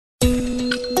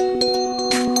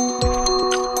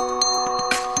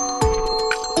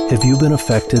Have you been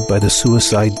affected by the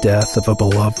suicide death of a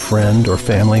beloved friend or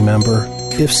family member?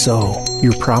 If so,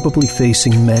 you're probably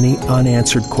facing many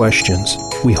unanswered questions.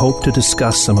 We hope to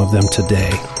discuss some of them today.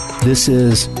 This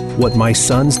is What My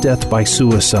Son's Death by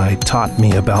Suicide Taught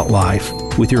Me About Life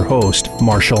with your host,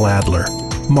 Marshall Adler.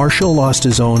 Marshall lost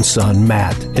his own son,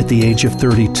 Matt, at the age of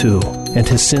 32 and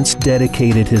has since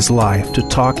dedicated his life to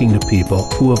talking to people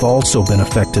who have also been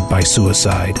affected by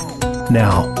suicide.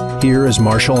 Now, here is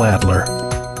Marshall Adler.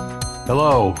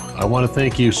 Hello. I want to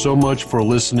thank you so much for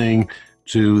listening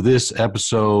to this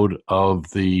episode of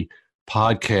the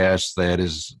podcast that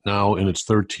is now in its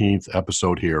 13th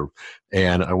episode here.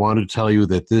 And I wanted to tell you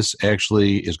that this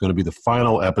actually is going to be the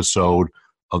final episode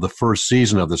of the first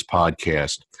season of this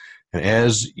podcast. And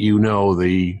as you know,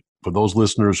 for those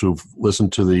listeners who've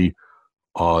listened to the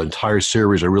entire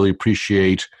series, I really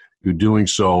appreciate you doing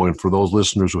so. And for those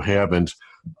listeners who haven't,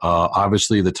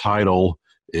 obviously the title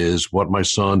is What My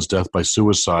Son's Death by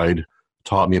Suicide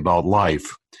Taught Me About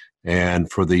Life.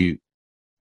 And for the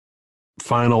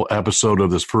final episode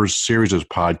of this first series of this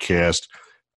podcast,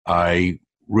 I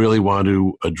really want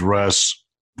to address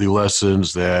the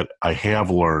lessons that I have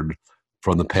learned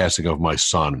from the passing of my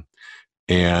son.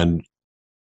 And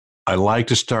I like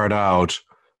to start out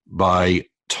by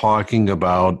talking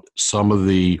about some of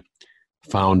the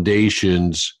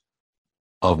foundations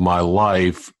of my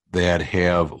life that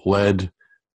have led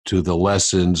to the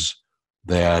lessons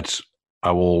that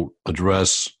I will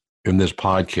address in this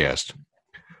podcast.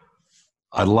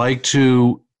 I'd like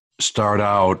to start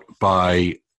out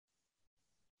by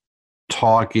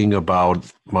talking about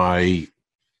my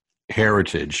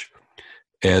heritage.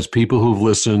 As people who've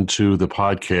listened to the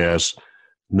podcast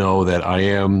know that I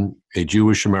am a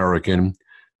Jewish American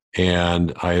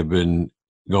and I have been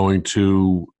going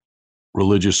to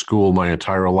religious school my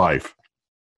entire life.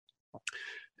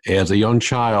 As a young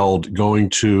child, going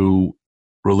to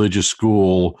religious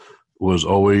school was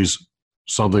always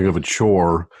something of a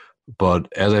chore,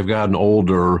 but as I've gotten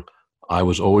older, I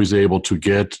was always able to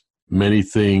get many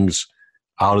things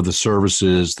out of the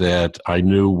services that I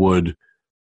knew would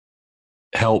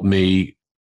help me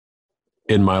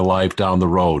in my life down the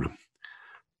road.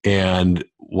 And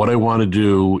what I want to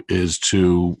do is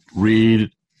to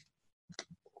read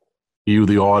you,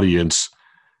 the audience,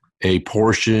 a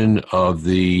portion of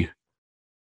the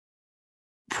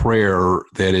prayer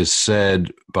that is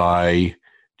said by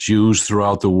Jews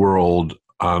throughout the world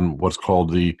on what's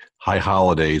called the High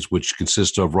Holidays, which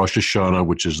consist of Rosh Hashanah,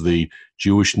 which is the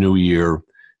Jewish New Year,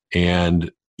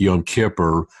 and Yom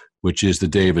Kippur, which is the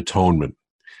Day of Atonement.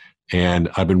 And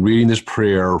I've been reading this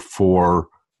prayer for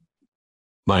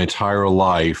my entire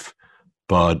life,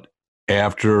 but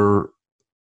after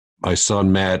my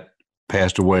son Matt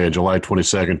passed away on July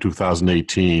 22nd,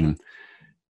 2018,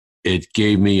 it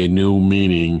gave me a new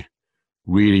meaning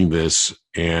reading this,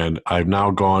 and I've now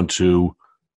gone to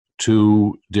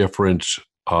 2 different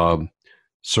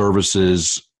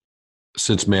services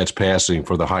since Matt's passing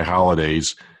for the High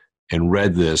Holidays and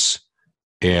read this,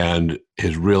 and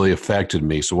has really affected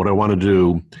me. So what I want to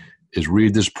do is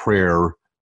read this prayer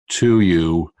to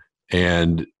you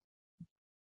and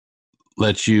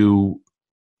let you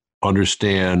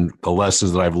understand the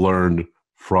lessons that I've learned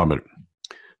from it.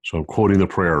 So I'm quoting the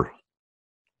prayer.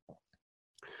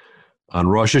 On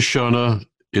Rosh Hashanah,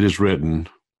 it is written,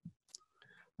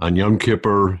 on Yom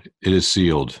Kippur, it is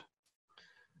sealed.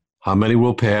 How many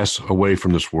will pass away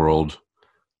from this world?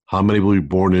 How many will be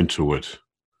born into it?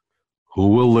 Who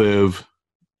will live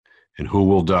and who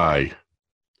will die?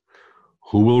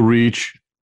 Who will reach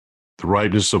the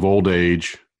ripeness of old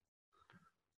age?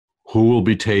 Who will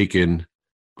be taken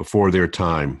before their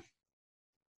time?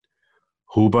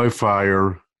 Who by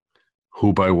fire?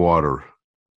 Who by water?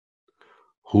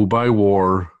 Who by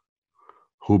war?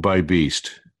 Who by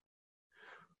beast?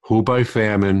 Who by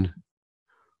famine?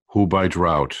 Who by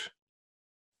drought?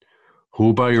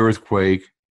 Who by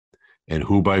earthquake? And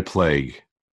who by plague?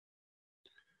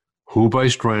 Who by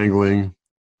strangling?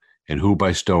 And who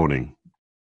by stoning?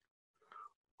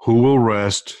 Who will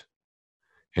rest?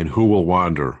 And who will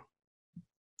wander?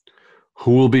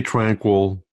 Who will be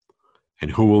tranquil? And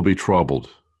who will be troubled?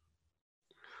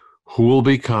 Who will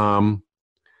be calm?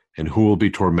 And who will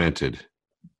be tormented?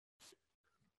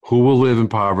 Who will live in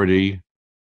poverty?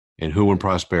 And who in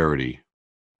prosperity?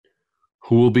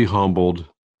 Who will be humbled?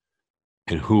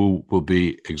 And who will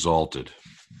be exalted?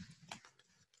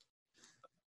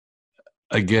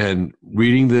 Again,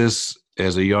 reading this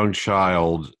as a young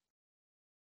child,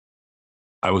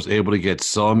 I was able to get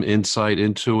some insight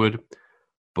into it,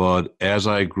 but as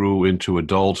I grew into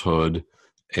adulthood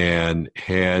and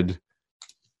had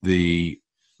the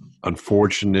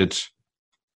unfortunate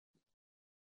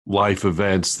life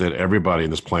events that everybody on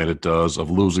this planet does of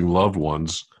losing loved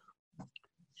ones,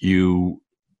 you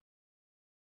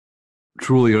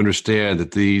truly understand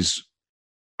that these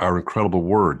are incredible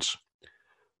words,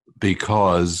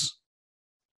 because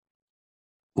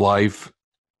life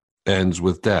ends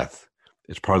with death.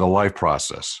 It's part of the life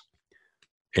process.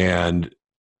 And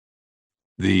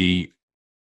the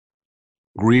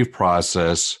grief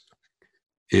process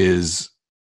is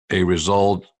a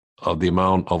result of the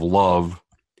amount of love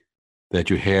that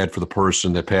you had for the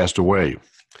person that passed away.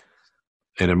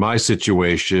 And in my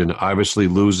situation, obviously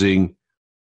losing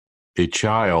a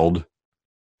child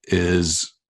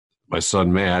is, my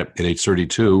son Matt at age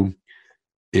 32,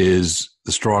 is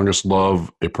the strongest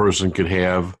love a person can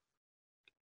have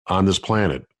on this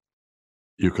planet.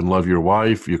 You can love your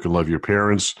wife, you can love your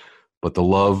parents, but the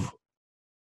love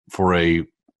for a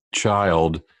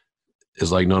child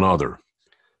is like none other.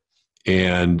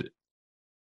 And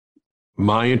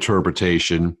my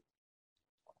interpretation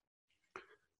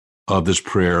of this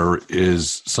prayer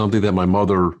is something that my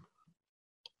mother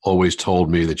always told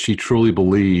me, that she truly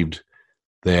believed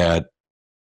that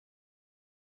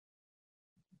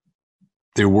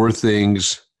there were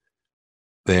things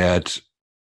that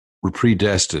were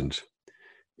predestined,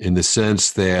 in the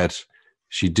sense that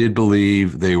she did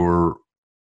believe they were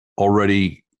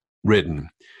already written.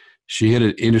 She had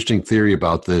an interesting theory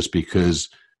about this, because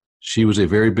she was a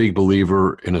very big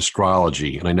believer in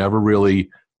astrology, and I never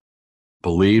really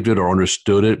believed it or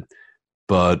understood it,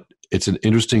 but it's an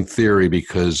interesting theory,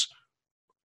 because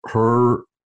her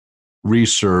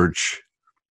research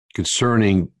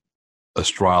concerning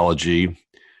astrology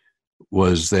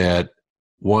was that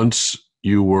once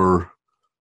you were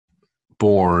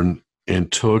born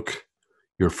and took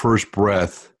your first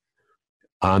breath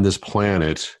on this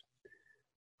planet,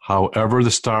 however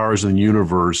the stars in the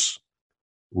universe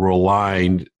were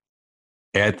aligned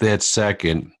at that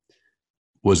second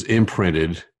was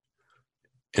imprinted,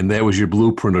 and that was your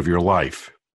blueprint of your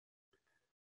life.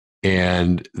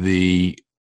 And the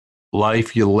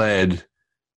life you led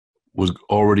was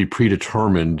already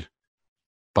predetermined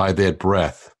by that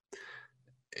breath.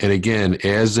 And again,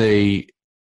 as a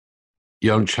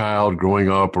young child growing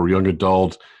up, or young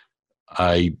adult,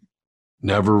 I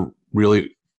never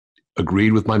really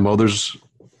agreed with my mother's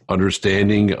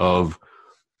understanding of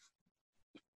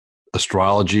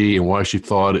astrology and why she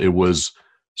thought it was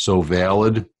so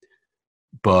valid.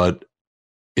 But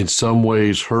in some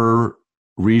ways, her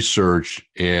research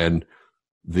and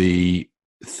the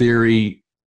theory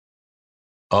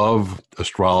of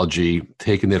astrology,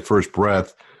 taking that first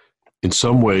breath, in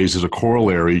some ways is a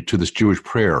corollary to this Jewish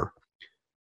prayer,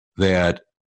 that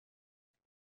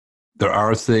there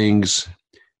are things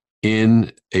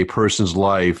in a person's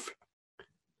life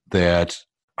that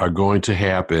are going to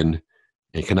happen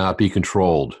and cannot be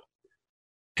controlled.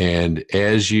 And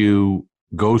as you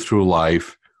go through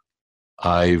life,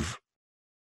 I've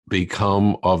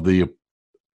become of the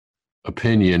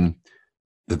opinion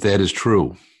that that is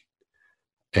true.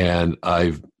 And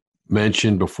I've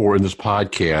mentioned before in this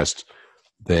podcast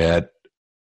that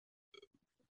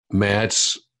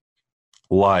Matt's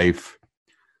life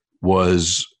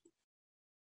was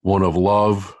one of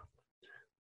love,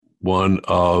 one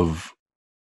of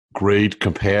great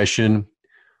compassion,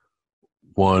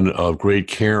 one of great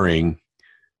caring,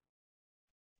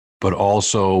 but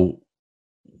also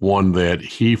one that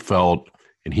he felt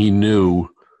and he knew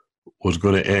was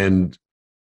going to end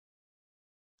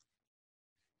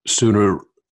sooner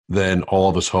than all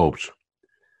of us hoped.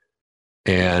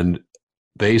 And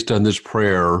based on this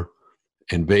prayer,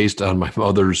 and based on my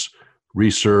mother's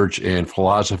research and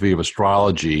philosophy of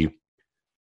astrology,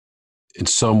 in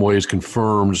some ways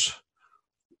confirms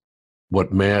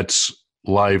what Matt's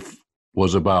life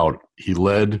was about. He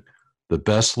led the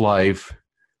best life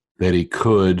that he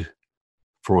could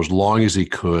for as long as he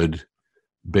could,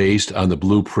 based on the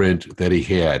blueprint that he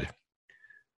had.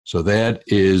 So that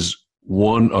is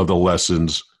one of the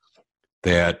lessons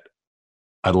that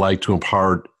I'd like to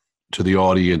impart to the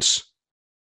audience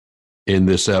in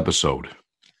this episode.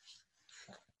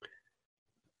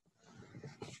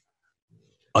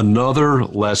 Another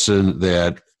lesson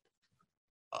that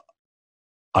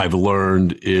I've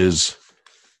learned is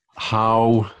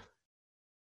how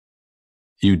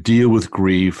you deal with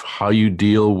grief, how you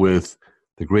deal with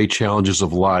the great challenges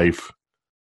of life,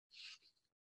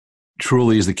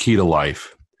 truly is the key to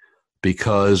life,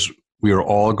 because we are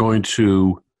all going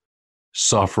to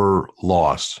suffer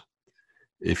loss.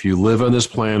 If you live on this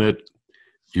planet,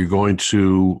 you're going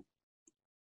to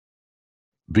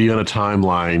be on a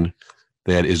timeline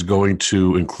that is going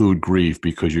to include grief,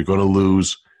 because you're going to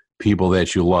lose people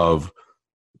that you love,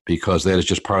 because that is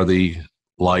just part of the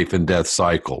life and death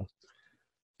cycle.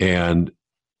 And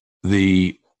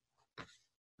the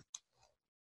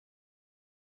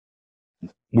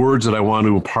words that I want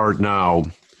to impart now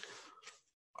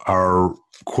are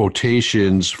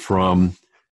quotations from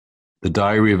the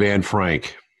Diary of Anne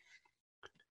Frank.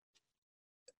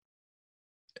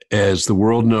 As the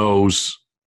world knows,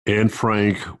 Anne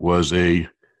Frank was a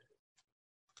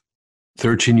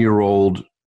 13-year-old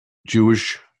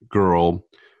Jewish girl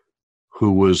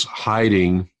who was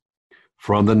hiding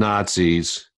from the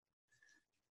Nazis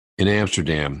in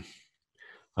Amsterdam.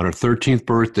 On her 13th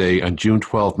birthday, on June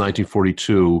 12,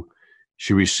 1942,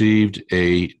 she received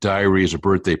a diary as a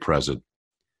birthday present.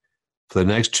 For the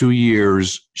next 2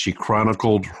 years, she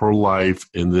chronicled her life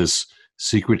in this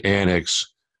secret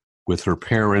annex with her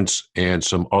parents and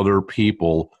some other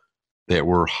people that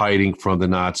were hiding from the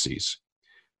Nazis.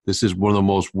 This is one of the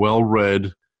most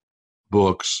well-read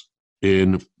books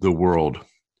in the world.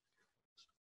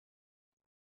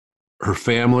 Her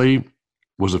family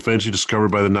was eventually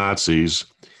discovered by the Nazis,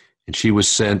 and she was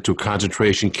sent to a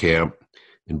concentration camp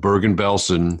in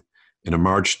Bergen-Belsen, and in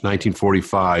March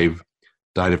 1945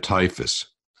 died of typhus.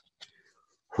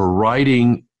 Her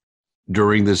writing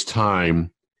during this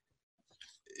time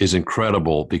is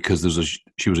incredible because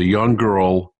she was a young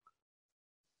girl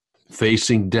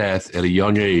facing death at a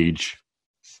young age,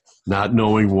 not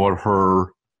knowing what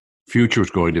her future was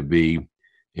going to be,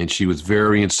 and she was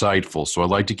very insightful. So I'd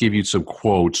like to give you some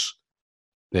quotes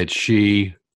that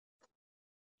she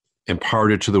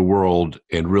imparted to the world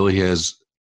and really has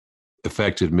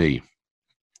affected me.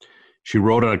 She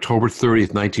wrote on October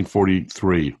 30th,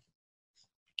 1943,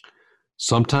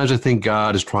 "Sometimes I think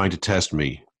God is trying to test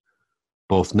me,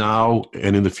 both now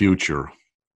and in the future.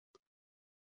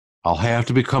 I'll have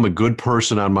to become a good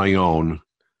person on my own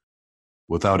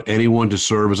without anyone to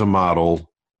serve as a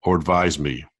model or advise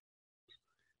me.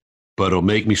 But it'll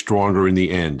make me stronger in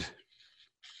the end."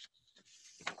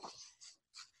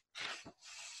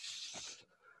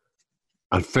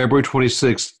 On February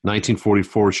 26,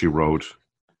 1944, she wrote,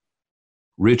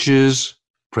 "Riches,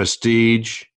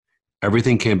 prestige,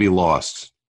 everything can be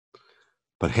lost.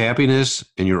 But happiness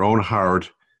in your own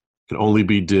heart can only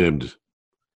be dimmed.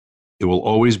 It will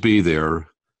always be there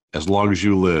as long as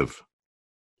you live,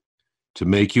 to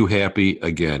make you happy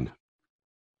again."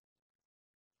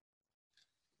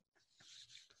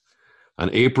 On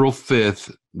April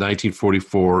 5th,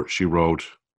 1944, she wrote,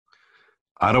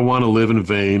 "I don't want to live in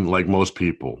vain like most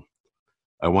people.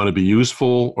 I want to be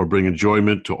useful or bring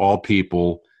enjoyment to all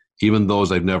people, even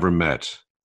those I've never met.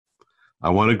 I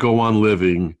want to go on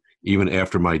living even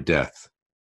after my death."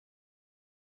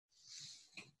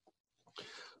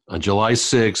 On July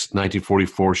 6,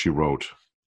 1944, she wrote,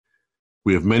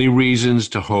 "We have many reasons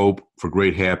to hope for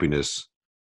great happiness,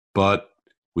 but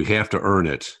we have to earn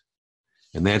it.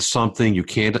 And that's something you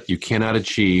cannot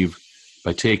achieve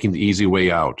by taking the easy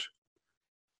way out.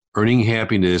 Earning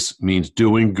happiness means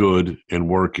doing good and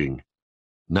working,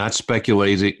 not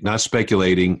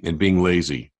speculating and being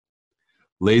lazy.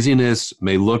 Laziness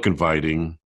may look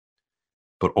inviting,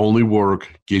 but only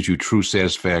work gives you true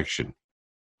satisfaction."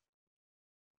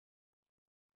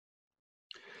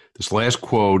 This last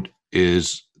quote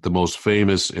is the most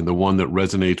famous and the one that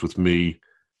resonates with me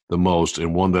the most,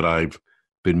 and one that I've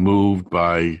been moved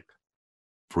by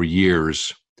for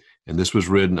years. And this was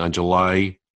written on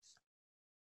July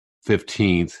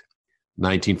 15th,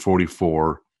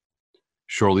 1944,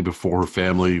 shortly before her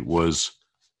family was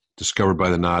discovered by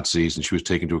the Nazis and she was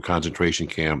taken to a concentration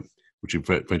camp, which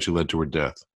eventually led to her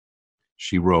death.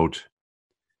 She wrote,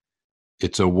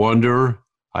 "It's a wonder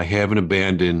I haven't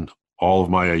abandoned all of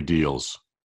my ideals.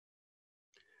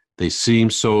 They seem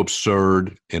so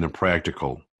absurd and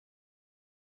impractical.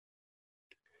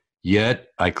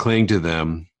 Yet I cling to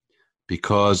them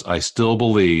because I still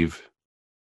believe,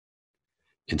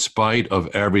 in spite of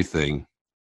everything,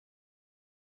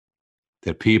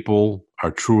 that people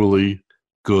are truly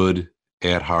good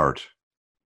at heart."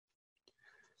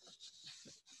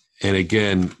 And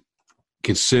again,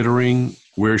 considering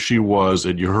where she was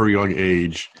at her young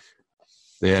age,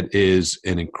 that is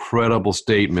an incredible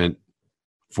statement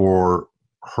for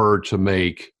her to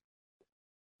make,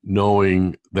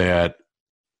 knowing that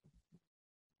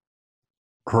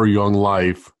her young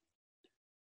life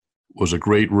was a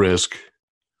great risk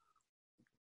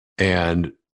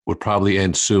and would probably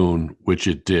end soon, which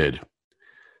it did.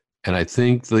 And I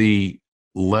think the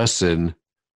lesson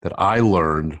that I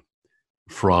learned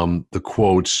from the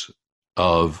quotes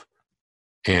of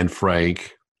Anne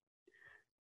Frank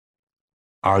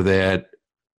are that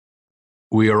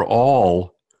we are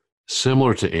all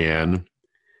similar to Anne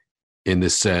in the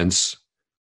sense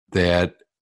that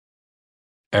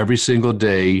every single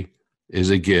day is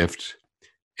a gift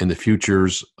and the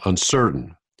future's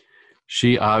uncertain.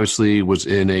 She obviously was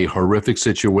in a horrific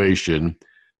situation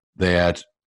that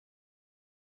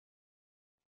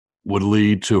would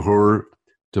lead to her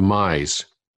demise.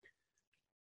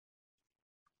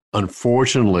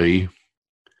 Unfortunately,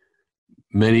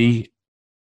 many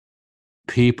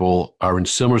people are in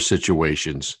similar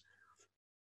situations,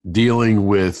 dealing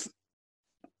with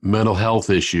mental health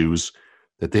issues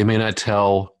that they may not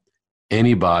tell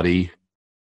anybody,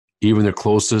 even their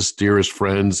closest, dearest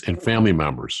friends and family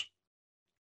members.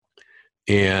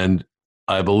 And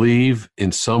I believe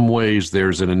in some ways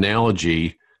there's an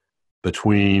analogy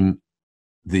between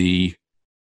the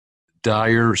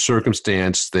dire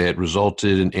circumstance that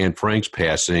resulted in Anne Frank's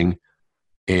passing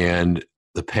and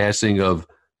the passing of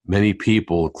many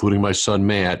people, including my son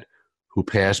Matt, who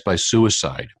passed by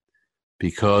suicide,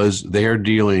 because they are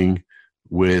dealing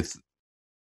with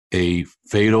a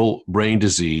fatal brain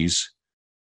disease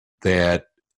that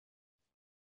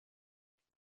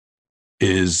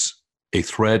is a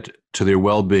threat to their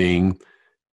well-being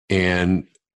and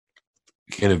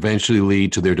can eventually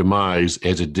lead to their demise,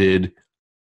 as it did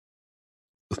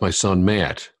with my son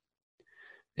Matt.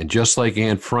 And just like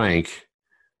Anne Frank,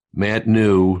 Matt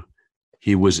knew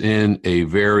he was in a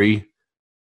very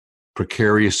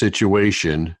precarious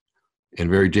situation and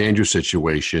very dangerous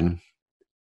situation,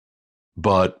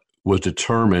 but was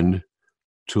determined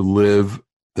to live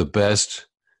the best,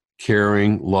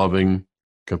 caring, loving,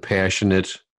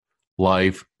 compassionate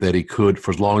life that he could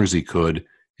for as long as he could,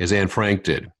 as Anne Frank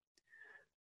did.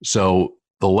 So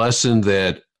the lesson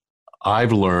that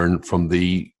I've learned from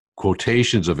the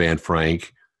quotations of Anne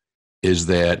Frank is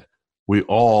that we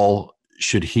all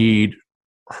should heed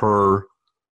her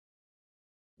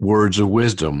words of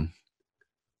wisdom.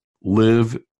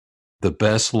 Live the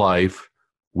best life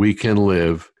we can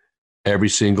live every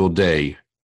single day.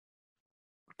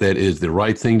 That is the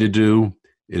right thing to do.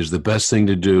 It is the best thing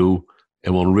to do,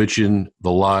 and will enrich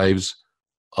the lives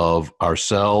of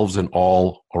ourselves and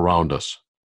all around us.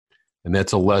 And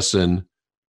that's a lesson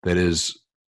that is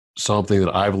something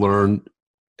that I've learned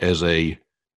as a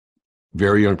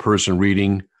very young person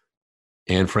reading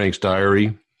Anne Frank's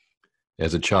diary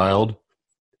as a child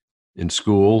in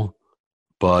school,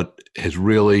 but has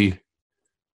really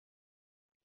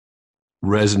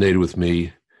resonated with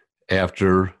me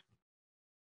after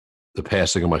the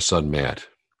passing of my son, Matt.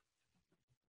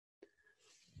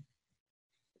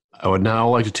 I would now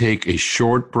like to take a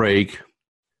short break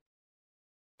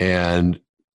and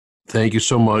thank you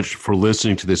so much for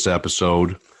listening to this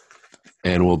episode.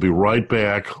 And we'll be right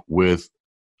back with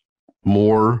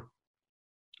more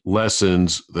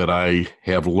lessons that I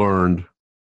have learned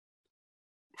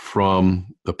from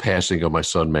the passing of my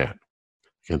son, Matt.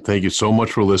 And thank you so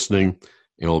much for listening,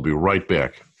 and we'll be right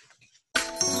back.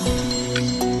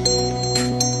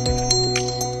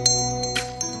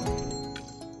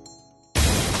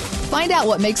 Find out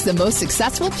what makes the most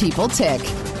successful people tick.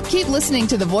 Keep listening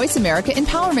to the Voice America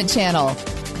Empowerment Channel.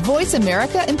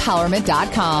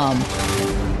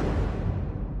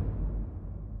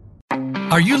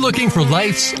 VoiceAmericaEmpowerment.com. Are you looking for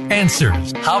life's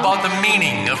answers? How about the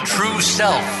meaning of true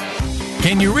self?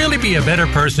 Can you really be a better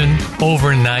person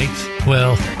overnight?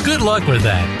 Well, good luck with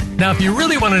that. Now, if you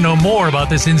really want to know more about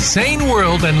this insane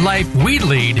world and life we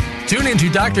lead, tune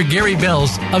into Dr. Gary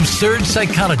Bell's Absurd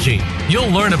Psychology. You'll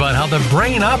learn about how the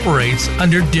brain operates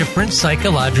under different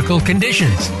psychological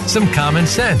conditions. Some common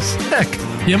sense. Heck,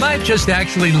 you might just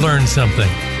actually learn something.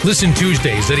 Listen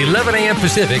Tuesdays at 11 a.m.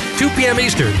 Pacific, 2 p.m.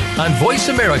 Eastern on Voice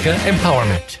America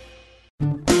Empowerment.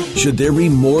 Should there be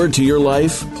more to your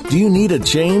life? Do you need a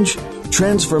change?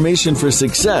 Transformation for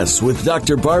Success with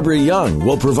Dr. Barbara Young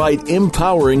will provide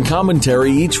empowering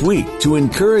commentary each week to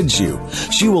encourage you.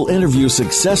 She will interview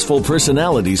successful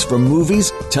personalities from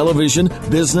movies, television,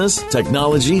 business,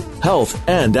 technology, health,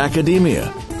 and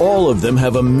academia. All of them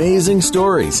have amazing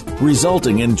stories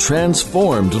resulting in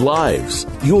transformed lives.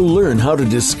 You'll learn how to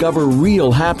discover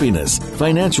real happiness,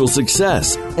 financial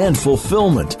success, and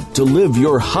fulfillment to live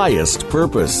your highest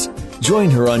purpose. Join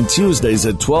her on Tuesdays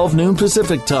at 12 noon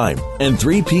Pacific Time and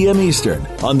 3 p.m. Eastern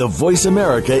on the Voice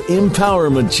America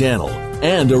Empowerment Channel,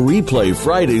 and a replay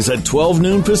Fridays at 12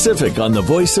 noon Pacific on the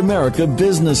Voice America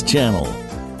Business Channel.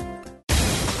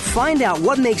 Find out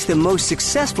what makes the most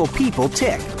successful people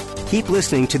tick. Keep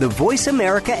listening to the Voice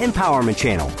America Empowerment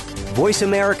Channel,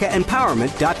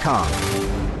 VoiceAmericaEmpowerment.com.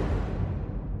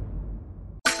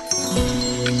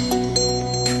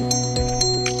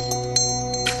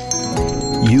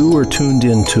 You are tuned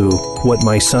into What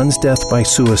My Son's Death by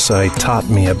Suicide Taught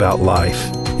Me About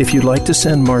Life. If you'd like to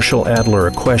send Marshall Adler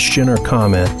a question or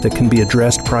comment that can be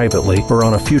addressed privately or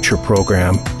on a future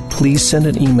program, please send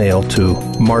an email to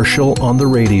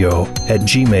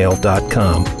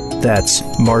marshallontheradio@gmail.com. That's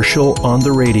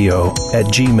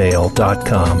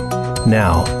marshallontheradio@gmail.com.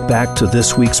 Now, back to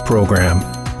this week's program.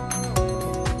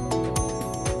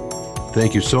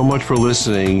 Thank you so much for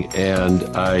listening, and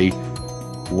I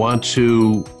want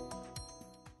to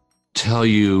tell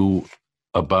you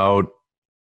about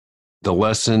the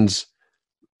lessons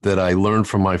that I learned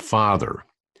from my father.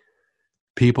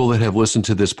 People that have listened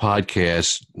to this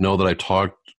podcast know that I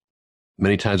talked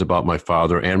many times about my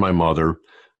father and my mother.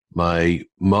 My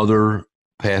mother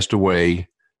passed away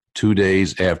 2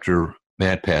 days after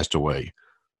Matt passed away.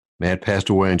 Matt passed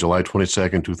away on July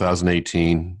 22nd,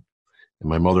 2018, and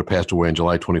my mother passed away on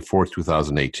July 24th,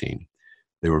 2018.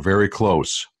 They were very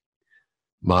close.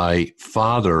 My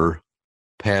father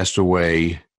passed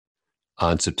away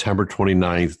on September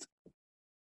 29th,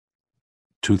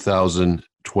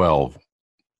 2012,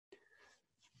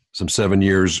 some 7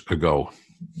 years ago.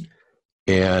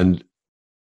 And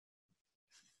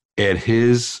at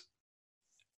his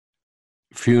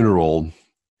funeral,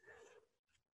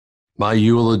 my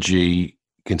eulogy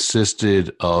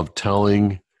consisted of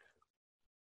telling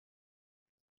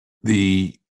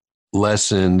the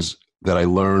lessons that I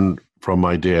learned from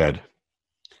my dad.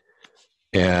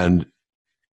 And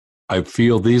I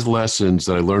feel these lessons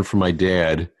that I learned from my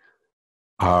dad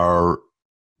are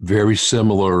very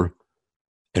similar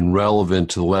and relevant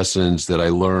to the lessons that I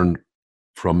learned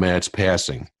from Matt's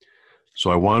passing. So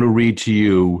I want to read to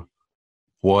you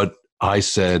what I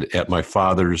said at my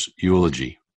father's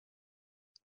eulogy.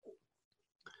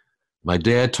 My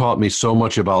dad taught me so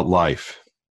much about life.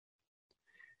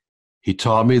 He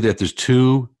taught me that there's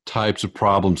two types of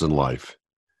problems in life.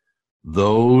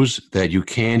 Those that you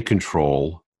can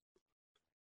control,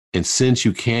 and since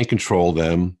you can't control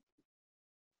them,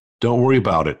 don't worry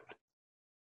about it.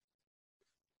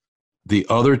 The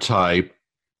other type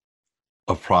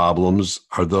of problems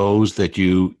are those that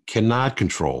you cannot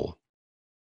control.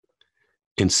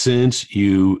 And since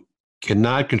you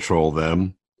cannot control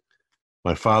them,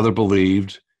 my father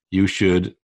believed you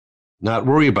should not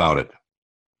worry about it.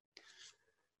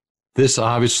 This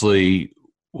obviously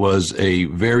was a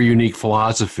very unique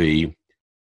philosophy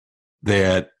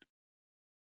that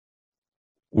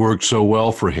worked so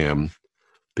well for him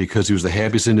because he was the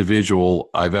happiest individual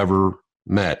I've ever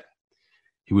met.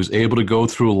 He was able to go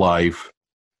through life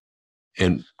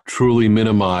and truly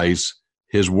minimize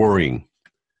his worrying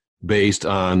based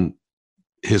on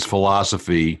his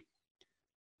philosophy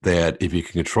that if you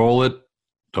can control it,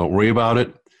 don't worry about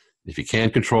it. If you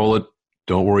can't control it,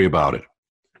 don't worry about it.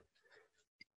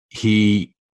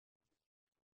 He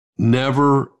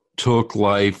never took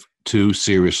life too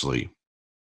seriously.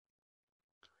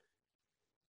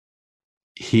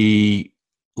 He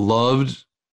loved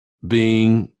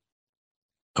being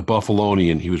a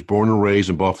Buffalonian. He was born and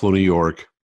raised in Buffalo, New York,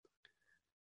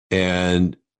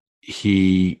 and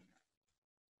he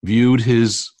viewed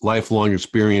his lifelong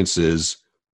experiences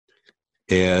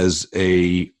as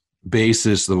a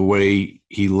basis of the way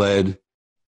he led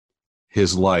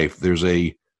his life. There's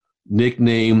a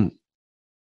nickname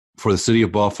for the city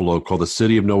of Buffalo called the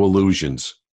City of No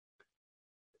Illusions.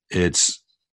 It's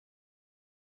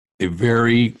a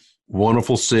very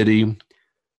wonderful city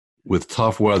with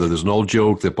tough weather. There's an old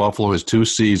joke that Buffalo has two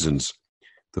seasons,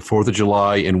 the 4th of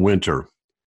July and winter.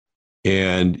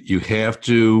 And you have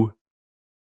to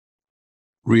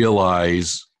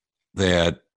realize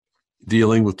that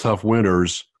dealing with tough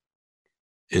winters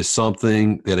is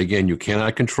something that, again, you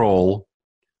cannot control.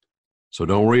 So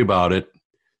don't worry about it.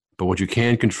 But what you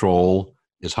can control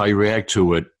is how you react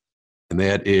to it. And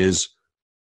that is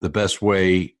the best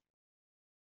way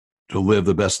to live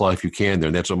the best life you can there.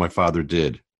 And that's what my father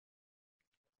did.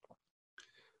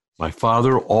 My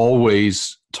father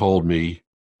always told me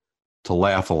to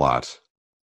laugh a lot.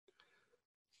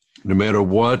 No matter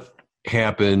what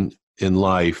happened in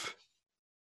life,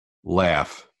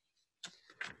 laugh.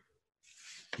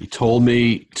 He told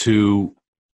me to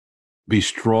be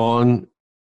strong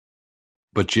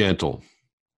but gentle.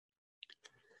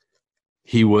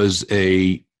 He was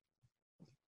a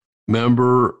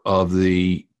member of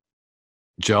the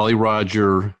Jolly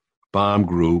Roger bomb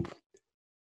group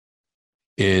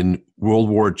in World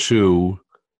War II,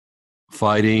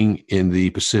 fighting in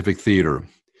the Pacific Theater.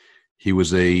 He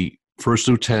was a first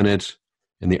lieutenant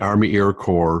in the Army Air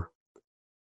Corps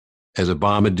as a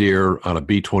bombardier on a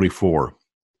B-24.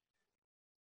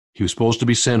 He was supposed to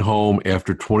be sent home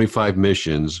after 25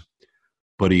 missions,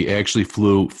 but he actually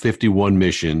flew 51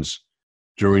 missions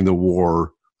during the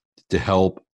war to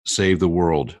help save the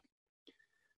world.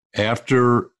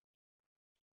 After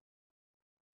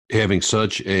having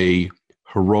such a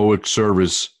heroic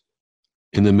service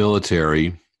in the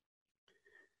military,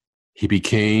 he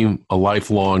became a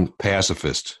lifelong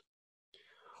pacifist,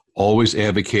 always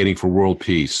advocating for world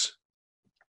peace.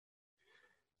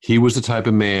 He was the type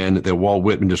of man that Walt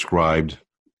Whitman described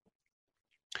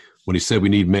when he said, we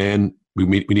need men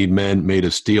made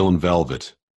of steel and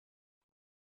velvet.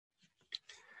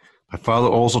 My father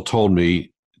also told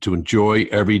me to enjoy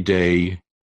every day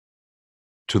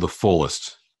to the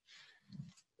fullest.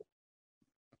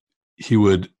 He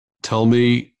would tell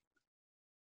me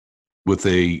with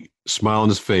a smile on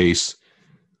his face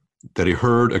that he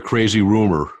heard a crazy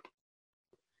rumor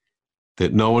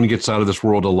that no one gets out of this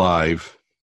world alive.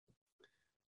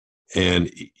 And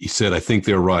he said, I think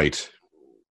they're right.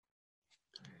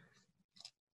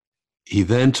 He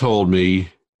then told me,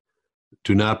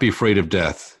 do not be afraid of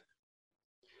death.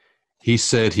 He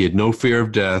said he had no fear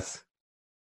of death,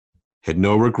 had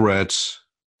no regrets,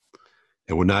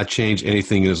 and would not change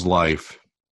anything in his life.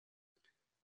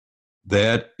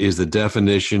 That is the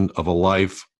definition of a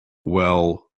life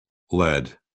well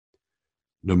led.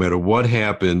 No matter what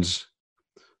happens,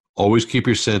 always keep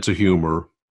your sense of humor.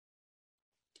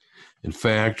 In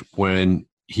fact, when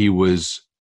he was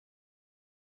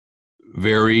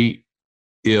very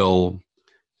ill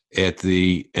at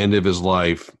the end of his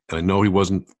life, and I know he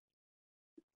wasn't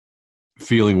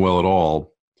feeling well at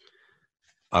all,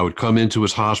 I would come into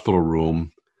his hospital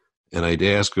room and I'd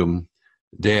ask him,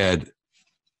 Dad,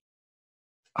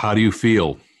 how do you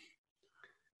feel?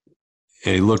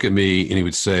 And he'd look at me and he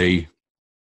would say,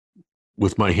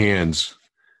 with my hands,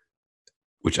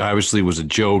 which obviously was a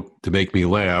joke to make me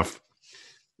laugh,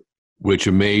 which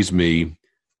amazed me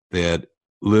that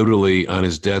literally on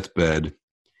his deathbed,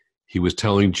 he was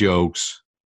telling jokes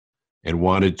and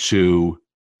wanted to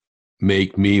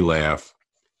make me laugh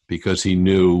because he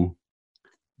knew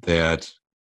that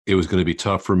it was going to be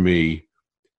tough for me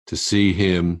to see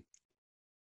him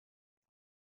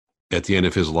at the end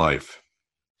of his life.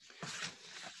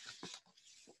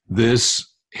 This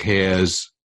has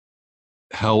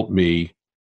helped me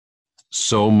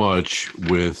so much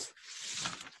with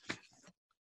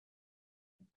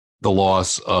the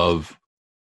loss of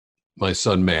my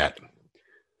son, Matt,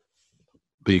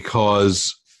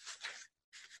 because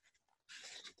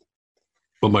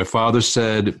what my father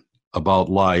said about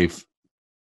life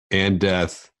and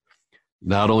death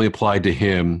not only applied to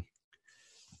him,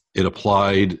 it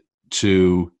applied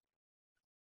to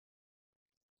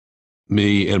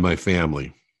me and my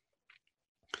family.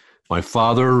 My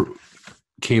father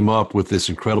came up with this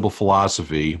incredible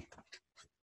philosophy,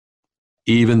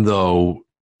 even though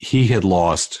he had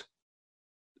lost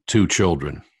 2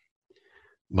 children.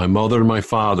 My mother and my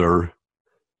father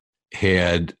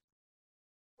had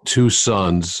 2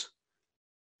 sons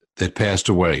that passed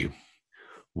away.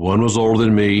 One was older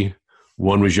than me,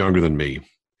 one was younger than me.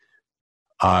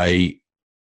 I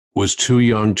was too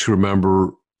young to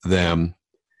remember them.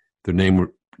 Their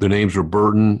names were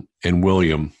Burton and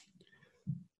William.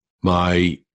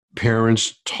 My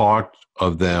parents talked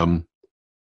of them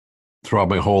throughout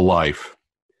my whole life.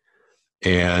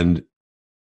 And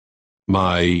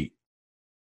my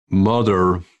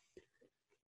mother,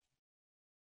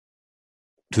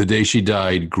 to the day she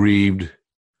died, grieved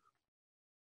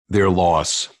their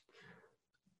loss.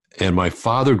 And my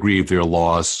father grieved their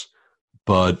loss,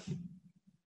 but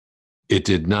it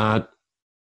did not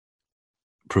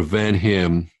prevent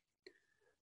him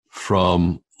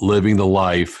from living the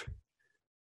life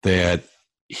that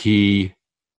he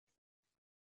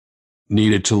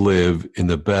needed to live in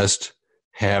the best,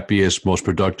 happiest, most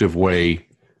productive way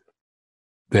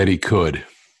that he could.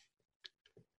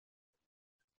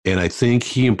 And I think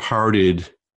he imparted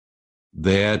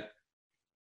that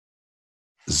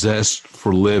zest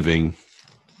for living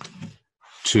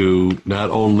to not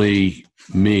only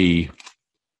me,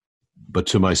 but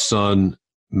to my son,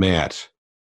 Matt.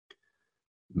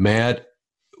 Matt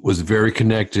was very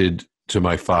connected to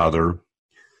my father,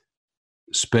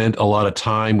 spent a lot of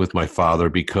time with my father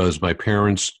because my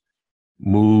parents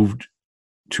moved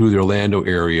to the Orlando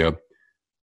area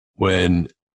when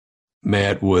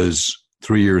Matt was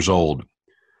 3 years old.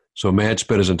 So Matt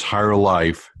spent his entire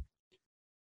life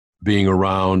being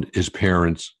around his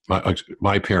parents,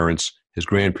 my parents, his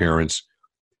grandparents,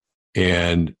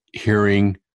 and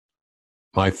hearing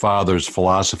my father's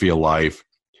philosophy of life,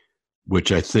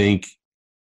 which I think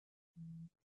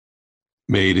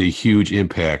made a huge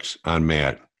impact on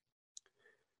Matt.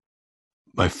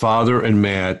 My father and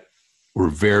Matt were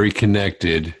very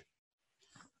connected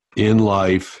in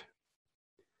life,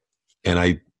 and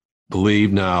I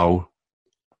believe now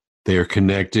they are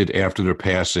connected after their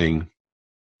passing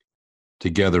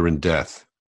together in death.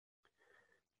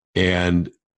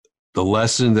 And the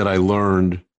lesson that I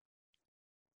learned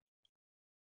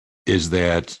is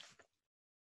that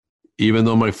even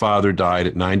though my father died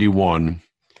at 91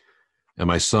 and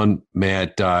my son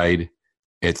Matt died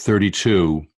at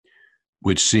 32,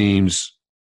 which seems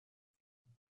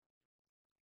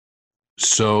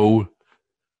so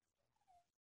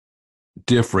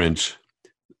different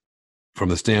from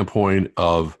the standpoint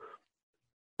of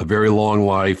a very long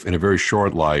life and a very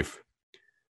short life,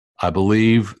 I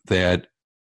believe that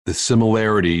the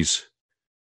similarities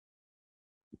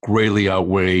greatly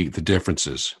outweigh the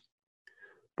differences.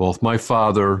 Both my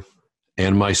father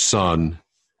and my son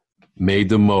made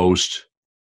the most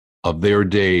of their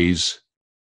days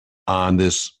on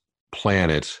this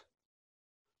planet,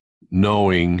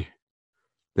 knowing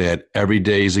that every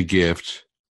day is a gift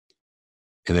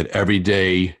and that every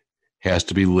day has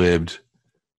to be lived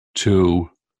to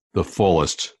the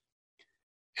fullest.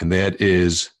 And that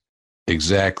is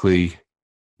exactly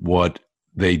what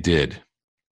they did.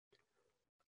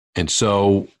 And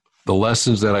so the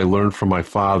lessons that I learned from my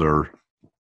father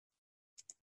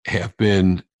have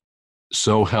been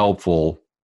so helpful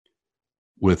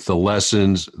with the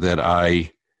lessons that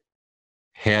I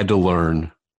had to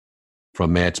learn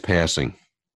from Matt's passing.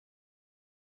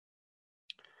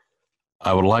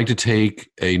 I would like to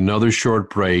take another short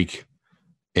break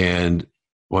and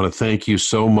want to thank you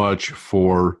so much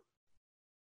for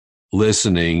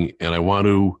listening. And I want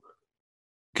to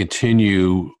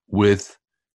continue with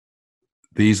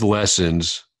these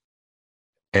lessons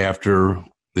after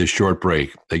this short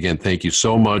break. Again, thank you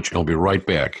so much. I'll be right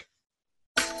back.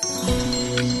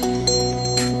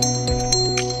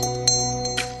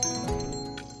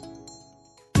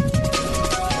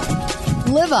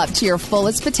 Live up to your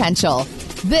fullest potential.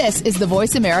 This is the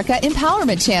Voice America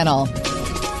Empowerment Channel.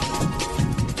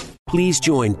 Please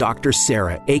join Dr.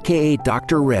 Sarah, a.k.a.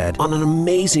 Dr. Red, on an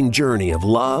amazing journey of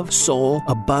love, soul,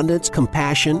 abundance,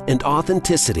 compassion, and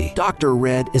authenticity. Dr.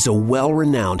 Red is a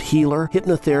well-renowned healer,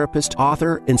 hypnotherapist,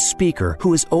 author, and speaker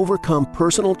who has overcome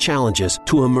personal challenges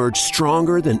to emerge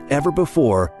stronger than ever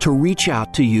before to reach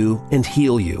out to you and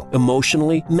heal you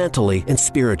emotionally, mentally, and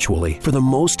spiritually for the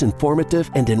most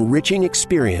informative and enriching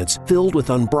experience filled with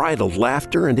unbridled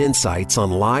laughter and insights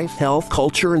on life, health,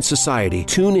 culture, and society.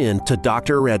 Tune in to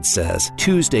Dr. Red Says,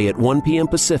 Tuesday at 1 p.m.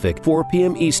 Pacific, 4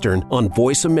 p.m. Eastern on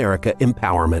Voice America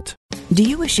Empowerment. Do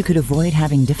you wish you could avoid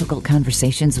having difficult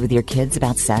conversations with your kids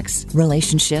about sex,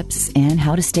 relationships, and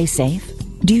how to stay safe?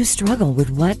 Do you struggle with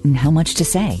what and how much to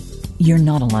say? You're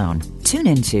not alone. Tune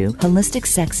into Holistic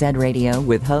Sex Ed Radio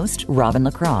with host Robin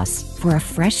LaCrosse for a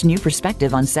fresh new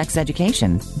perspective on sex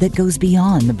education that goes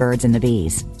beyond the birds and the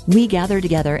bees. We gather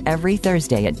together every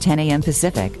Thursday at 10 a.m.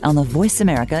 Pacific on the Voice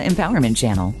America Empowerment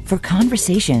Channel for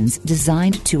conversations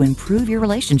designed to improve your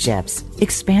relationships,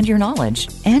 expand your knowledge,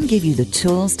 and give you the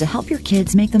tools to help your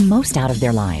kids make the most out of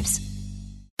their lives.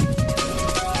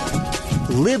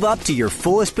 Live up to your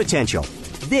fullest potential.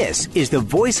 This is the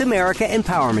Voice America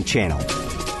Empowerment Channel.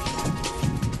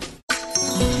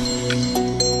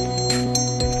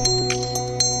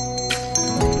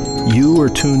 You are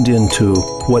tuned into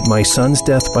What My Son's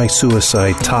Death by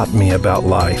Suicide Taught Me About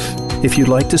Life. If you'd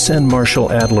like to send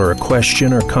Marshall Adler a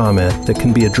question or comment that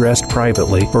can be addressed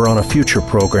privately or on a future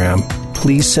program,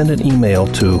 please send an email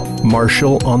to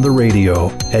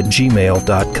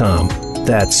marshallontheradio@gmail.com.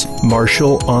 That's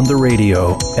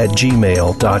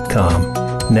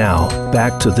marshallontheradio@gmail.com. Now,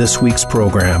 back to this week's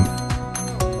program.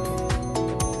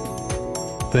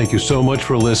 Thank you so much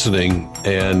for listening.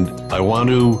 And I want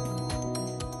to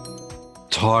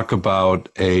talk about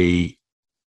a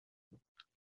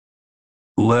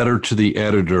letter to the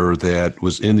editor that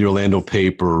was in the Orlando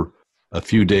paper a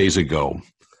few days ago.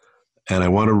 And I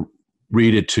want to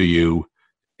read it to you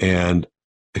and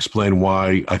explain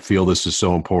why I feel this is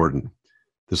so important.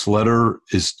 This letter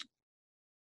is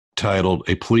titled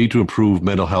A Plea to Improve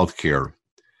Mental Health Care.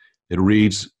 It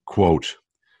reads, quote,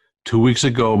 2 weeks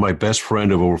ago, my best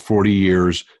friend of over 40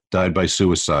 years died by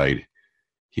suicide.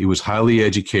 He was highly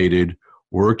educated,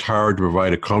 worked hard to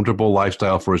provide a comfortable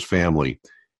lifestyle for his family. He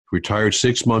retired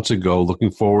 6 months ago,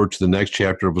 looking forward to the next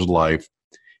chapter of his life.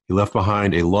 He left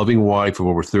behind a loving wife of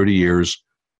over 30 years,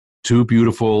 2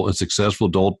 beautiful and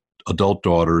successful adult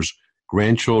daughters,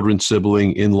 grandchildren,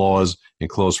 sibling, in-laws, and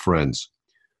close friends.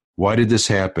 Why did this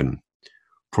happen?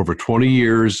 For over 20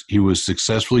 years, he was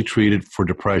successfully treated for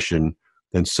depression.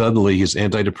 Then suddenly his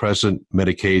antidepressant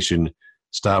medication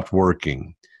stopped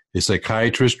working. His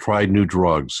psychiatrist tried new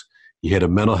drugs. He had a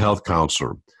mental health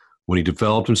counselor. When he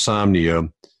developed insomnia,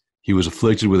 he was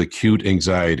afflicted with acute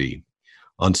anxiety.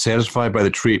 Unsatisfied by the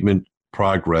treatment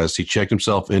progress, he checked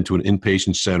himself into an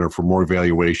inpatient center for more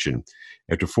evaluation.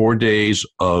 After 4 days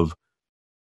of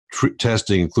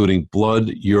testing, including blood,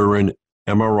 urine,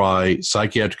 MRI,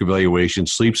 psychiatric evaluation,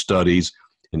 sleep studies,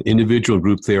 and individual and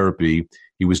group therapy,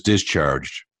 he was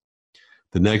discharged.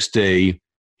 The next day,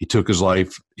 he took his own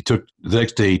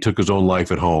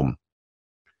life at home.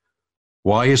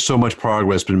 Why has so much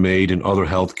progress been made in other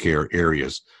healthcare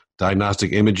areas?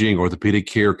 Diagnostic imaging, orthopedic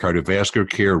care, cardiovascular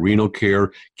care, renal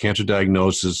care, cancer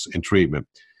diagnosis, and treatment.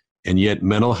 And yet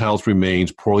mental health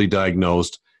remains poorly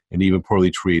diagnosed and even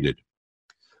poorly treated.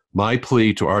 My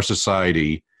plea to our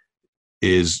society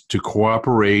is to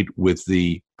cooperate with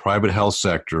the private health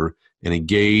sector and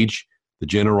engage the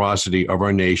generosity of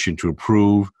our nation to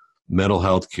improve mental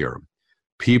health care.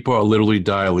 People are literally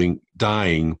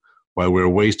dying while we're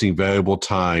wasting valuable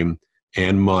time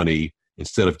and money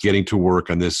instead of getting to work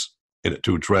on this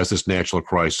to address this national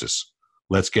crisis.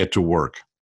 Let's get to work.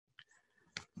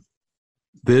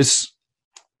 This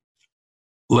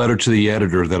letter to the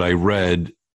editor that I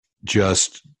read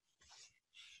just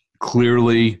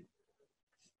clearly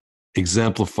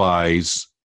exemplifies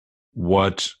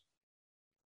what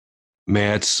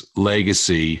Matt's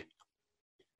legacy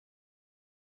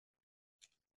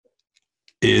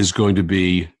is going to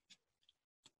be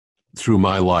through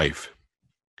my life.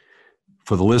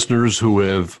 For the listeners who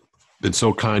have been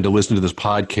so kind to listen to this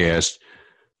podcast,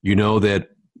 you know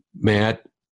that Matt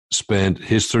spent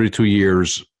his 32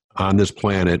 years on this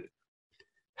planet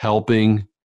helping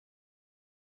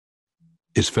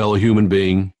his fellow human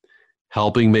being,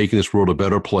 helping making this world a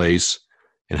better place,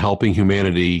 and helping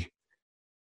humanity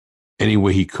any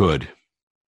way he could.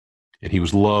 And he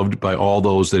was loved by all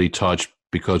those that he touched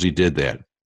because he did that.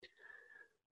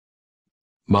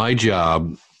 My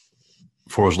job,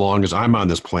 for as long as I'm on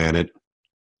this planet,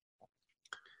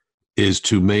 is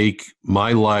to make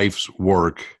my life's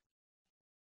work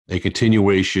a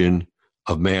continuation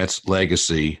of Matt's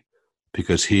legacy,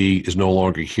 because he is no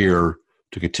longer here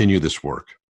to continue this work.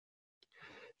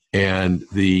 And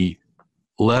the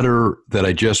letter that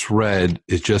I just read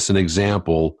is just an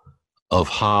example of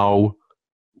how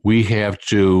we have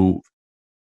to,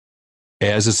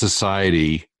 as a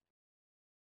society,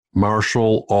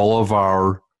 marshal all of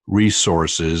our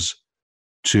resources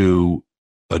to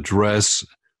address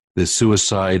the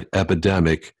suicide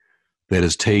epidemic that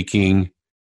is taking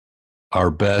our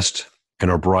best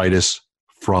and our brightest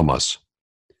from us.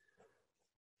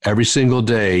 Every single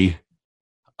day,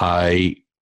 I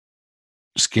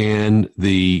scan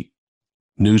the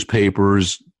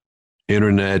newspapers,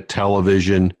 internet,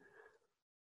 television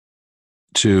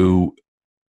to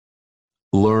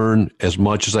learn as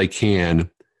much as I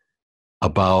can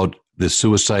about the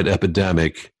suicide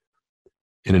epidemic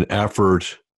in an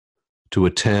effort to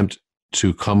attempt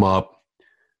to come up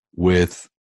with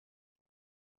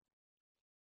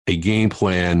a game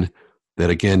plan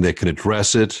that can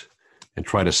address it and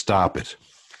try to stop it.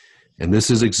 And this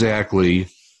is exactly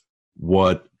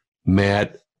what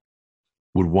Matt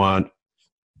would want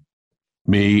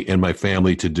me and my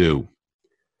family to do.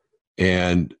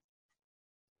 And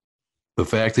the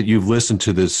fact that you've listened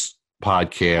to this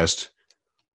podcast,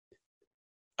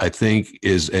 I think,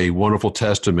 is a wonderful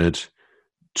testament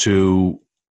to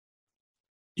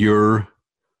your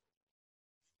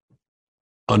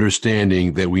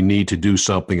understanding that we need to do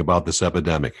something about this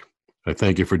epidemic. I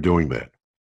thank you for doing that.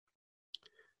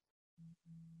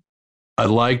 I'd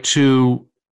like to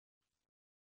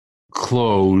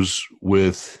close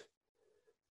with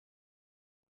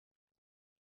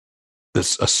a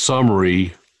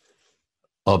summary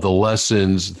of the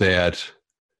lessons that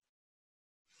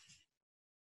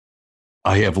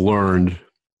I have learned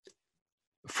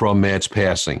from Matt's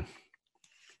passing.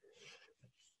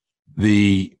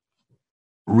 The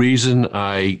reason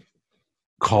I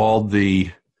called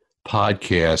the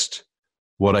podcast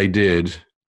What I Did,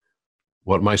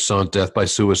 What My Son's Death by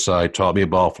Suicide Taught Me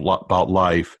About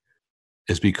Life,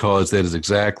 is because that is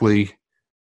exactly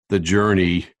the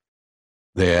journey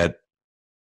that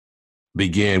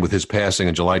began with his passing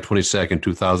on July 22nd,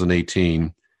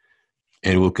 2018,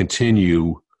 and will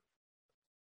continue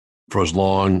for as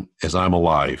long as I'm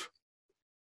alive.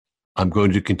 I'm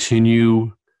going to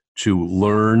continue to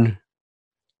learn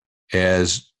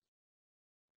as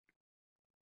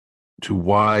to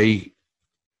why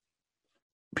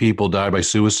people die by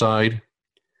suicide,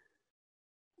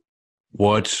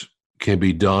 what can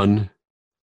be done,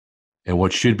 and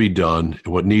what should be done,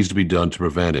 and what needs to be done to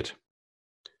prevent it.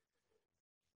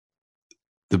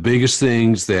 The biggest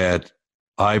things that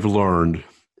I've learned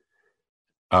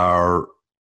are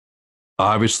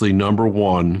obviously, number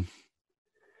one,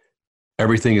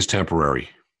 everything is temporary.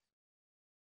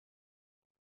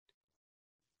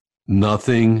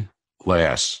 Nothing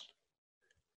lasts.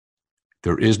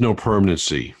 There is no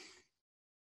permanency.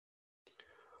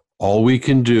 All we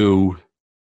can do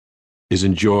is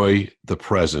enjoy the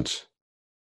present.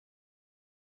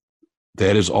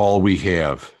 That is all we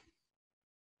have.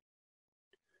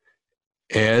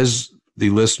 As the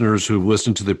listeners who've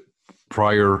listened to the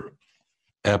prior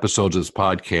episodes of this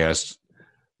podcast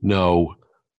know,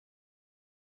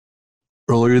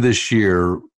 earlier this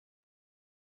year,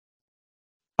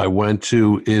 I went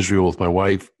to Israel with my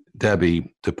wife,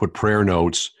 Debbie, to put prayer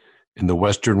notes in the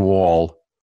Western Wall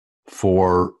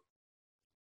for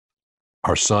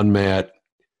our son, Matt,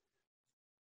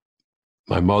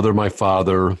 my mother, my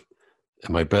father, and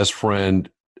my best friend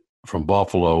from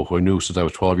Buffalo, who I knew since I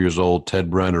was 12 years old, Ted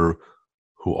Brenner,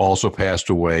 who also passed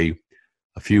away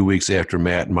a few weeks after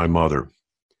Matt and my mother.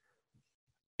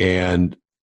 And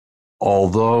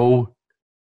although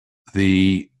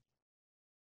the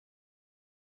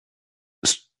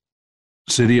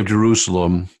city of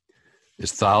Jerusalem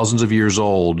is thousands of years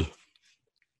old,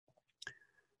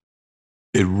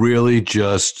 it really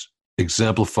just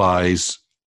exemplifies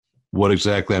what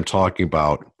exactly I'm talking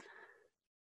about.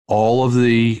 All of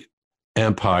the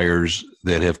empires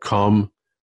that have come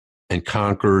and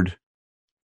conquered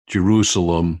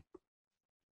Jerusalem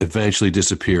eventually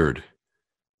disappeared.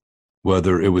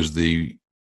 Whether it was the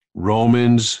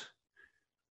Romans,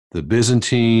 the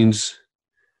Byzantines,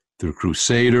 the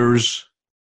Crusaders,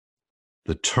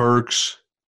 the Turks,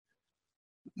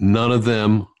 none of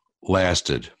them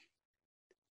lasted.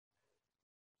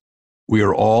 We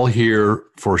are all here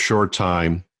for a short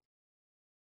time,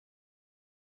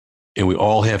 and we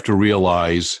all have to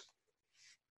realize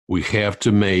we have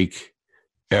to make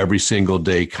every single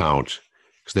day count,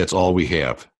 because that's all we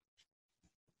have.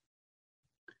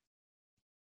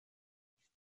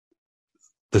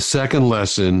 The second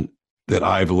lesson that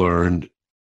I've learned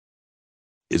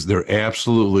is there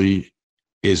absolutely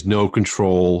is no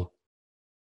control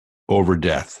over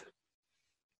death.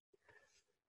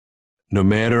 No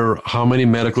matter how many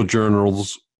medical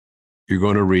journals you're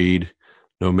going to read,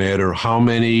 no matter how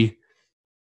many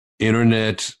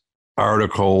internet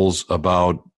articles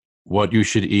about what you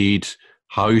should eat,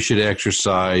 how you should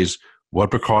exercise,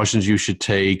 what precautions you should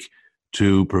take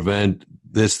to prevent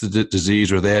this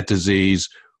disease or that disease,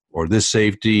 or this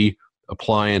safety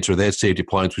appliance or that safety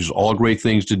appliance, which is all great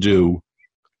things to do,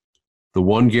 the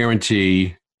one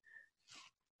guarantee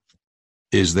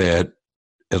is that,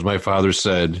 as my father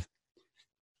said,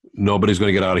 nobody's going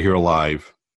to get out of here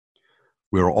alive.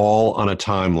 We're all on a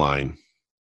timeline.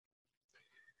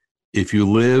 If you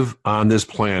live on this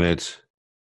planet,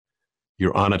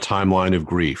 you're on a timeline of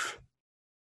grief.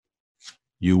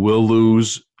 You will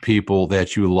lose people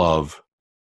that you love,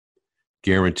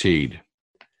 guaranteed.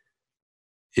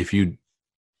 If you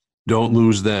don't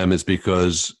lose them, it's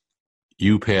because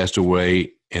you passed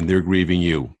away and they're grieving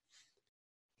you.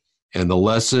 And the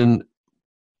lesson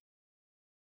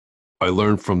I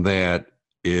learned from that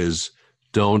is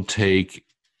don't take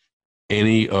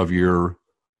any of your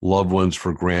loved ones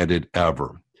for granted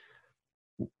ever.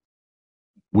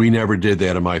 We never did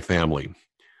that in my family.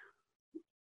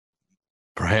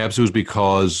 Perhaps it was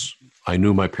because I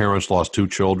knew my parents lost 2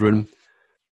 children,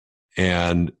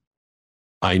 and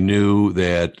I knew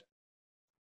that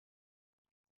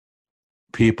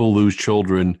people lose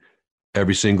children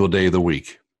every single day of the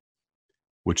week,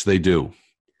 which they do.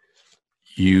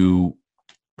 You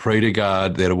pray to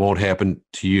God that it won't happen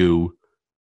to you,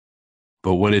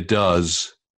 but when it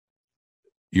does,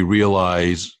 you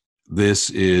realize this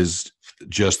is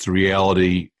just the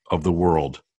reality of the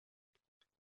world.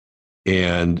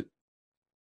 And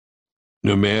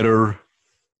no matter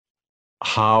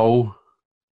how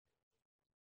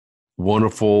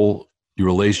wonderful your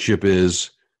relationship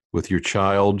is with your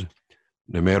child,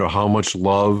 no matter how much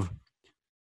love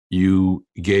you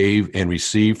gave and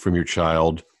received from your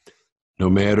child, no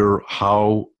matter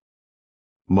how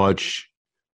much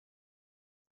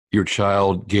your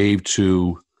child gave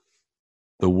to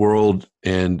the world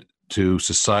and to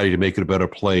society to make it a better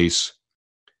place,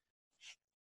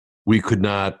 we could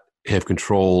not have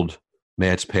controlled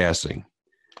Matt's passing.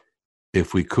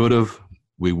 If we could have,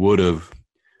 we would have.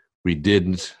 We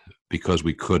didn't because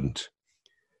we couldn't.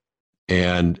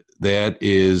 And that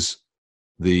is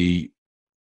the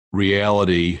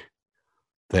reality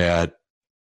that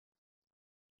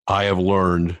I have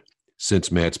learned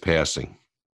since Matt's passing.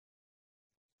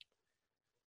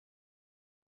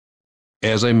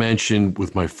 As I mentioned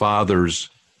with my father's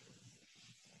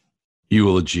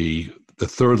eulogy, the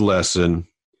third lesson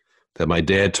that my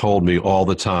dad told me all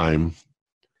the time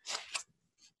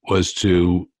was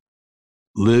to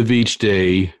live each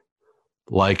day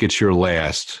like it's your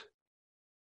last,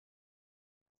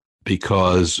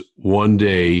 because one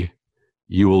day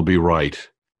you will be right.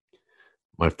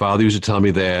 My father used to tell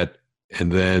me that,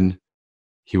 and then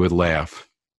he would laugh.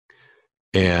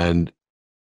 And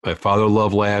my father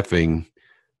loved laughing,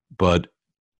 but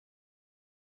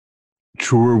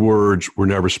truer words were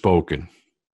never spoken.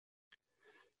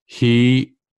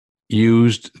 He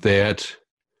used that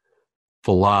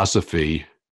philosophy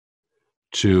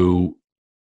to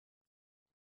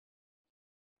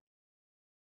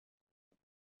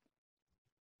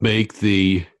make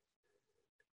the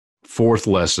fourth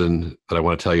lesson that I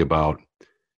want to tell you about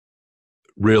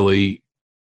really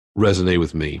resonate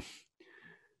with me.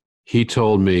 He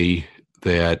told me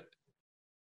that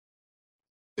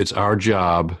it's our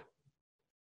job,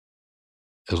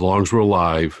 as long as we're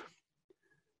alive,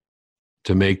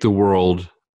 to make the world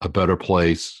a better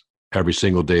place every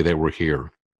single day that we're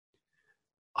here.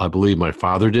 I believe my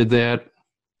father did that.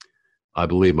 I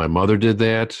believe my mother did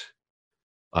that.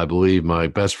 I believe my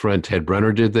best friend Ted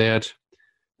Brenner did that.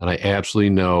 And I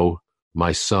absolutely know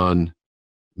my son,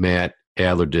 Matt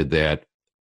Adler, did that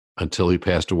until he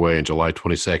passed away on July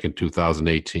 22nd,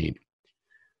 2018.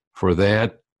 For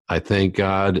that, I thank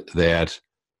God that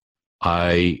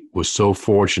I was so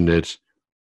fortunate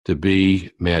to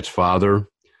be Matt's father.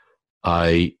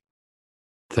 I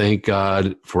thank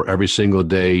God for every single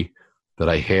day that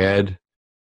I had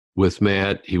with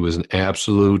Matt. He was an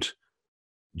absolute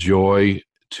joy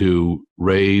to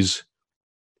raise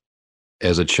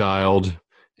as a child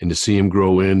and to see him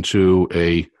grow into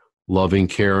a loving,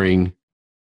 caring,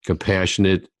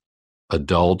 compassionate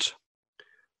adult.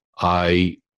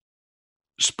 I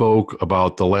spoke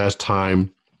about the last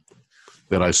time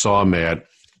that I saw Matt.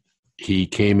 He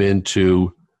came in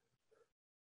to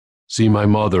see my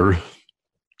mother,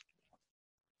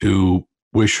 to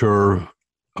wish her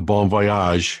a bon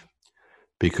voyage,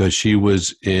 because she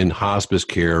was in hospice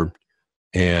care,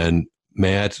 and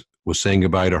Matt was saying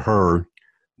goodbye to her,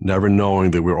 never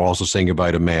knowing that we were also saying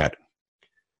goodbye to Matt.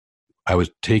 I was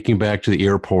taken back to the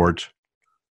airport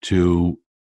to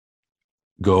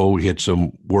go. He had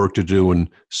some work to do in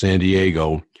San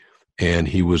Diego, and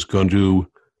he was going to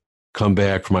come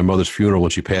back for my mother's funeral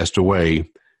when she passed away.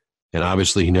 And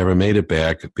obviously he never made it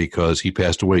back because he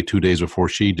passed away 2 days before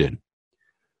she did.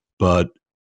 But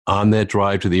on that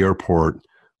drive to the airport,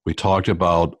 we talked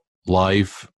about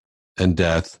life and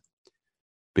death,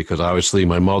 because obviously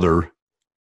my mother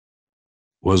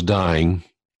was dying.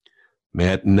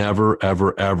 Matt never,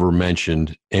 ever, ever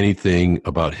mentioned anything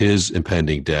about his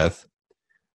impending death,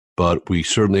 but we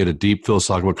certainly had a deep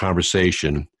philosophical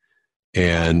conversation.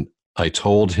 And I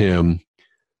told him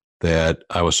that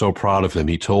I was so proud of him.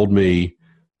 He told me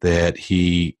that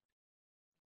he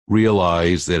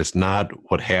realized that it's not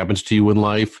what happens to you in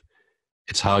life,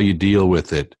 it's how you deal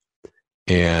with it.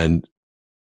 And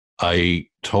I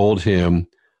told him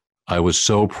I was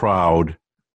so proud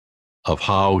of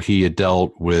how he had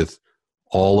dealt with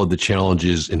all of the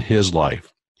challenges in his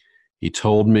life. He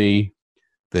told me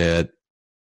that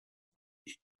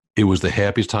it was the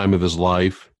happiest time of his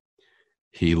life.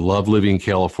 He loved living in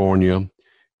California.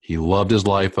 He loved his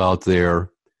life out there.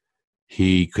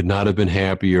 He could not have been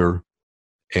happier,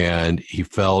 and he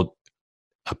felt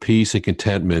a peace and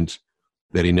contentment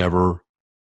that he never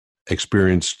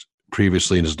experienced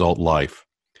previously in his adult life.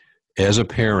 As a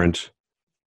parent,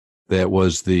 that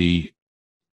was the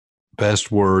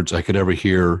best words I could ever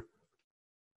hear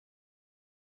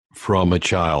from a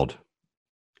child.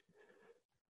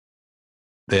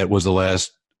 That was the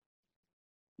last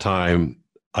time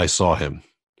I saw him.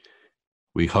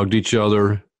 We hugged each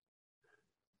other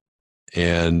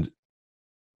and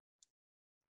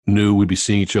knew we'd be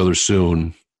seeing each other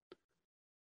soon,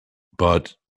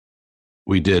 but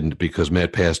we didn't, because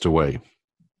Matt passed away.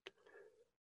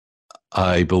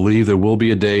 I believe there will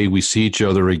be a day we see each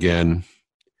other again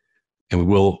and we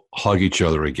will hug each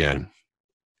other again.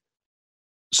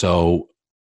 So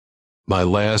my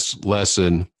last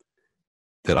lesson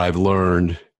that I've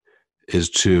learned is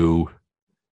to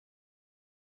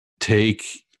take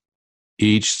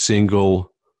each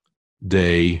single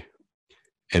day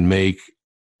and make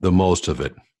the most of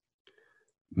it.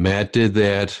 Matt did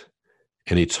that,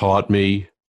 and he taught me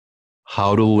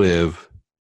how to live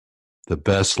the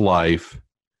best life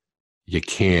you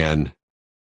can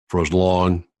for as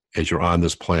long as you're on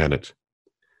this planet.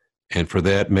 And for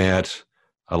that, Matt,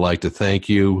 I'd like to thank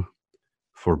you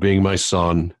for being my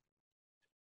son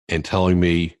and telling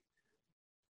me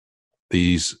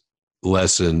these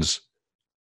lessons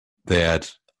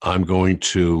that I'm going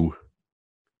to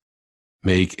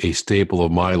make a staple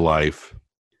of my life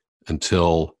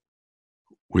until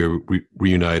we're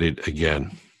reunited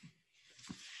again.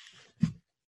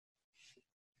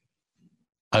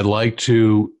 I'd like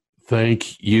to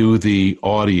thank you, the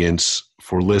audience,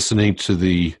 for listening to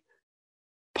the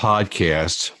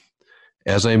podcast.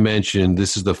 As I mentioned,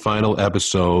 this is the final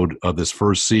episode of this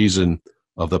first season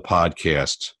of the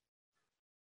podcast.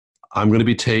 I'm going to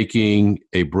be taking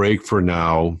a break for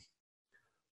now,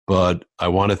 but I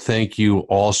want to thank you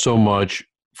all so much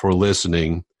for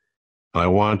listening. I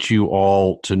want you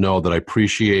all to know that I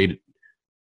appreciate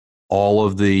all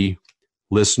of the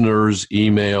listeners,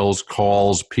 emails,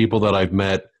 calls, people that I've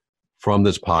met from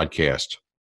this podcast.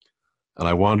 And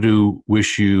I want to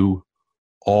wish you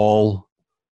all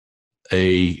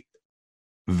a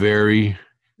very,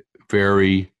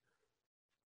 very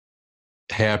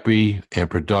happy and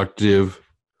productive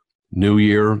New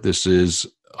Year. This is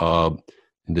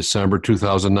in December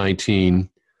 2019,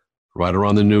 right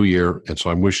around the New Year. And so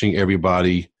I'm wishing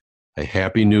everybody a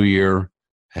happy New Year,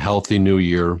 a healthy New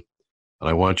Year. And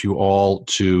I want you all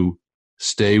to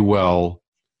stay well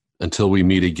until we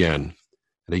meet again.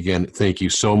 And again, thank you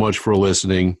so much for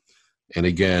listening. And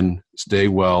again, stay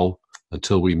well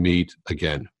until we meet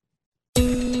again.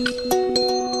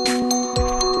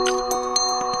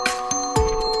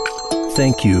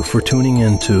 Thank you for tuning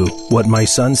in to What My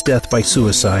Son's Death by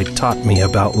Suicide Taught Me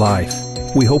About Life.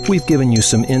 We hope we've given you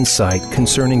some insight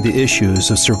concerning the issues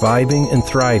of surviving and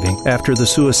thriving after the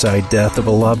suicide death of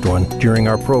a loved one during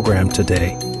our program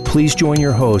today. Please join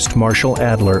your host, Marshall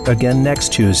Adler, again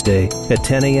next Tuesday at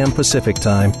 10 a.m. Pacific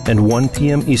Time and 1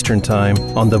 p.m. Eastern Time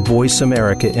on the Voice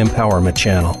America Empowerment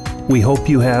Channel. We hope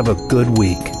you have a good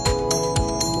week.